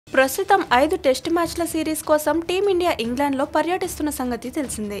ప్రస్తుతం 5 టెస్ట్ మ్యాచ్ల సిరీస్ కోసం టీమిండియా ఇంగ్లాండ్ లో పర్యటిస్తున్న సంగతి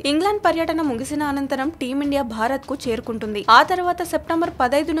తెలిసిందే. ఇంగ్లాండ్ పర్యటన ముగిసిన అనంతరం టీమిండియా భారత్ కు చేరుకుంటుంది. ఆ తర్వాత సెప్టెంబర్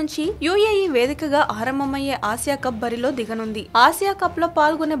 15 నుంచి యుఏఈ వేదికగా ఆరంభమయ్యే ఆసియా కప్ బరిలో దిగనుంది. ఆసియా కప్ లో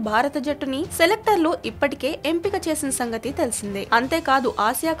పాల్గొనే భారత జట్టుని సెలెక్టర్లు ఇప్పటికే ఎంపిక చేసిన సంగతి తెలిసిందే. అంతేకాదు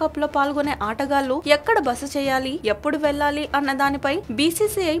ఆసియా కప్ లో పాల్గొనే ఆటగాళ్లు ఎక్కడ బస చేయాలి, ఎప్పుడు వెళ్లాలి అన్న దానిపై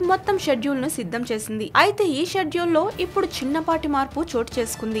బీసీసీఐ మొత్తం షెడ్యూల్ ను సిద్ధం చేసింది. అయితే ఈ షెడ్యూల్ లో ఇప్పుడు చిన్నపాటి మార్పు చోటు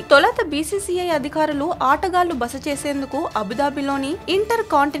చేసుకుంది. తొలుత బీసీసీఐ అధికారులు ఆటగాళ్లు బస చేసేందుకు అబుదాబిలోని ఇంటర్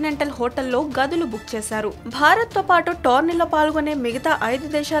కాంటినెంటల్ హోటల్లో గదులు బుక్ చేశారు. భారత్ తో పాటు టోర్నీలో పాల్గొనే మిగతా 5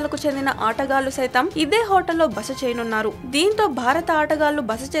 దేశాలకు చెందిన ఆటగాళ్లు సైతం ఇదే హోటల్లో బస చేయనున్నారు. దీంతో భారత ఆటగాళ్లు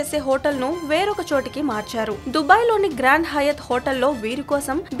బస చేసే హోటల్ ను వేరొక చోటికి మార్చారు. దుబాయ్ లోని గ్రాండ్ హయత్ హోటల్లో వీరి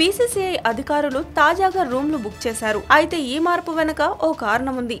కోసం బీసీసీఐ అధికారులు తాజాగా రూమ్లు బుక్ చేశారు. అయితే ఈ మార్పు వెనుక ఓ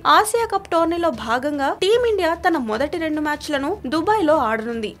కారణం ఉంది. ఆసియా కప్ టోర్నీలో భాగంగా టీమిండియా తన మొదటి 2 మ్యాచ్లను దుబాయ్ లో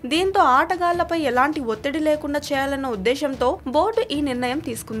ఆడనుంది. దీంతో ఆటగాళ్లపై ఎలాంటి ఒత్తిడి లేకుండా చేయాలన్న ఉద్దేశంతో బోర్డు ఈ నిర్ణయం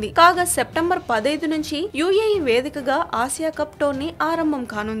తీసుకుంది. కాగా సెప్టెంబర్ 15 నుంచి యుఏఈ వేదికగా ఆసియా కప్ టోర్నీ ఆరంభం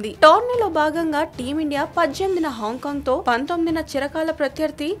కానుంది. టోర్నీలో భాగంగా టీమిండియా 18న హాంకాంగ్ తో, 19న చిరకాల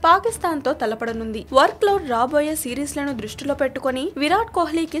ప్రత్యర్థి పాకిస్తాన్ తో తలపడనుంది. వర్క్ లోడ్ రాబోయే సిరీస్ లను దృష్టిలో పెట్టుకుని విరాట్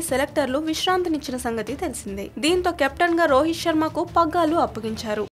కోహ్లీకి సెలెక్టర్లు విశ్రాంతినిచ్చిన సంగతి తెలిసిందే. దీంతో కెప్టెన్ గా రోహిత్ శర్మకు పగ్గాలు అప్పగించారు.